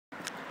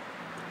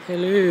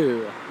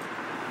Hello.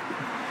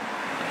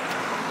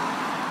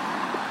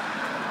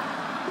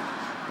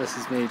 This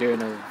is me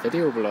doing a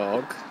video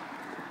blog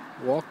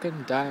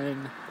walking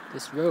down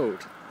this road.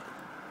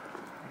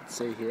 Let's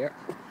see here.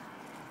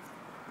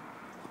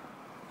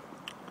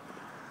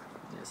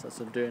 Yes, that's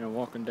what I'm doing. I'm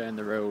walking down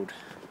the road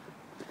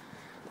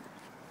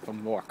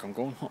from work. I'm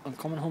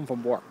coming home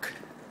from work.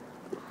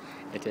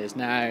 It is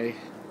now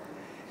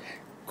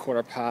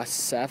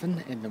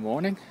 7:15 in the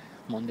morning,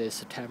 Monday,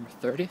 September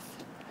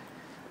 30th.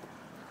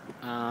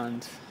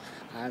 And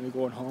I'm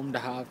going home to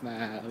have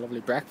my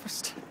lovely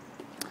breakfast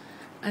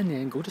and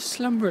then go to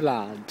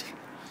Slumberland.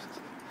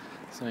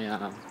 So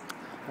yeah,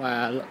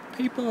 well,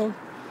 people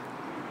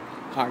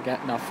are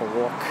getting up for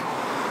work,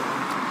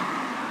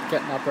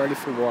 getting up early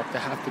for work. They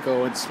have to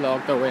go and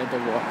slog their way into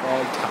work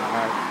all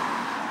tired.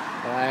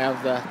 But I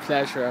have the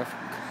pleasure of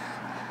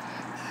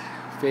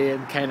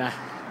being kind of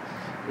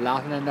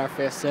laughing in their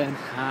face saying,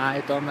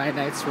 "I done my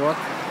night's work,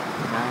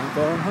 now I'm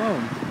going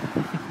home."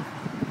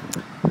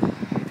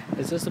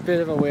 It's just a bit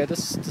of a way to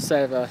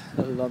say a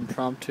little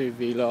impromptu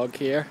vlog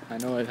here. I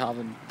know I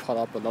haven't put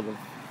up a lot of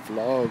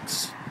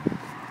vlogs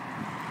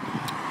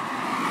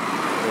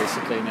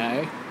basically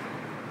now.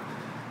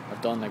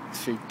 I've done like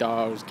 3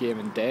 Dow's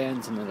gaming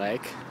dens and the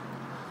like,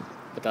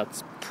 but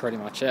that's pretty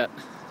much it.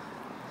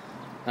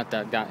 Not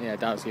that, yeah,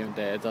 Dow's gaming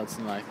dens, that's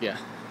like, yeah.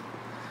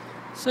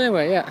 So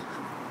anyway, yeah.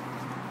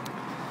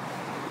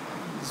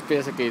 It's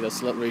basically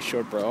this little really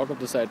short blog I've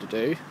decided to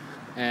do.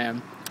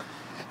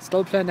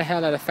 Still playing the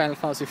hell out of Final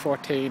Fantasy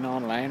 14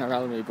 online, or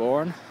Realm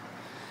Reborn.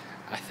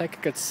 I think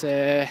I could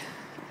say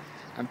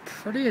I'm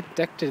pretty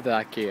addicted to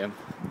that game.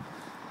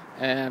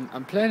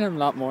 I'm playing him a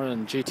lot more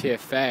than GTA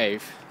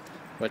 5,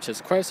 which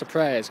is quite a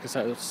surprise because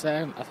I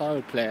thought I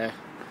would play a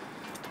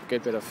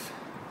good bit of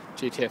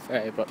GTA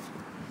 5, but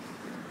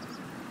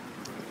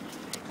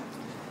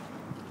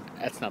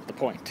that's not the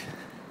point.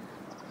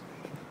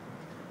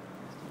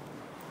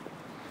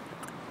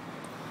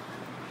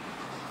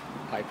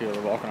 Like people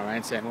are walking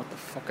around saying, "What the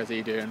fuck is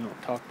he doing?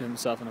 Talking to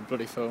himself on a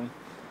bloody phone."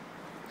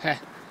 Heh,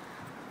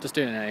 just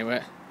doing it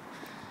anyway.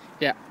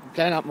 Yeah, I'm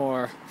playing out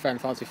more Final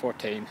Fantasy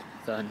 14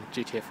 than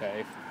GTA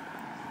 5.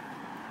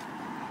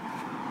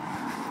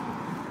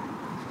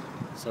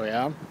 So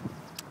yeah,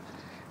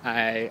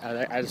 I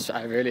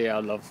really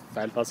love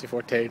Final Fantasy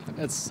 14.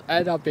 It's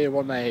ended up being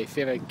one of my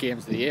favourite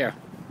games of the year,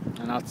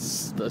 and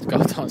that's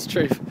God's honest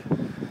truth.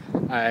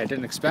 I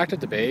didn't expect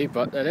it to be,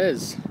 but it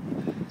is.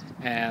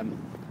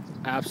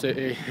 I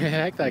absolutely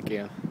like that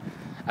game.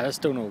 I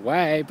just don't know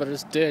why, but I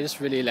just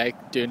really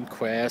like doing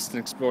quests and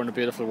exploring a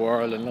beautiful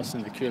world and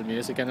listening to cool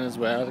music in it as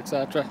well,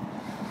 etc.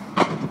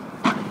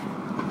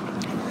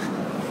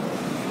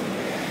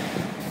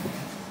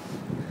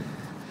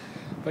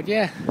 But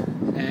yeah,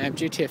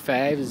 GTA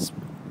 5 is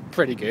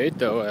pretty good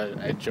though.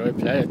 I enjoy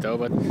playing it though,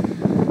 but I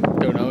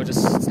don't know,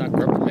 it's not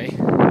gripping me.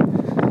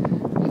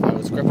 If it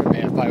was gripping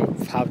me, I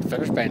would have it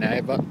finished by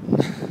now, but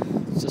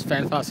it's just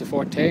Final Fantasy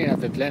 14. I've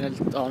been playing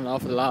it on and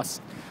off for the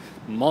last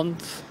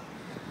month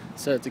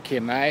since it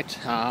came out.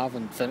 I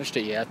haven't finished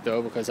it yet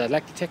though, because I'd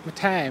like to take my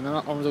time. I'm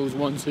not one of those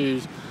ones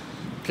who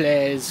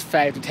plays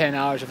 5 to 10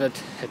 hours of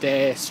it a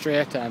day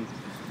straight and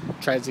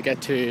tries to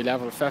get to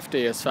level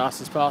 50 as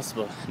fast as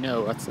possible.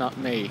 No, that's not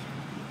me.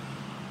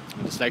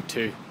 I just like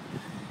to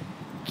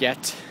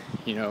get,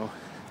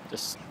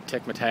 just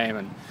take my time,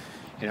 and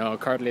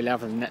currently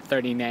level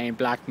 39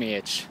 Black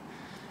Mage.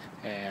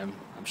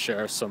 I'm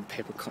sure some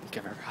people couldn't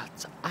give a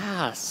rat's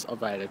ass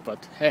about it,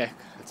 but hey,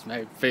 it's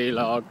my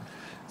vlog,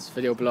 it's a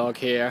video blog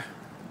here,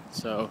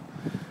 so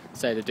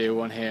decided to do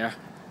one here.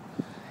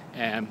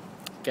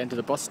 Getting to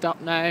the bus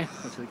stop now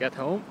until we get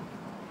home.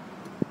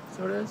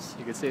 So it is,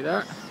 you can see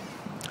that.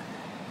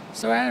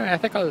 So anyway, I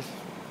think I'll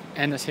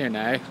end this here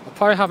now. I'll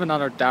probably have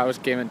another Dow's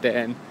gaming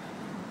den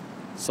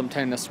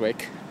sometime this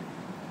week.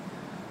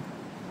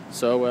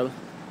 So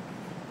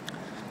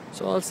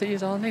I'll see you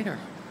all later.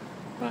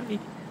 Bye.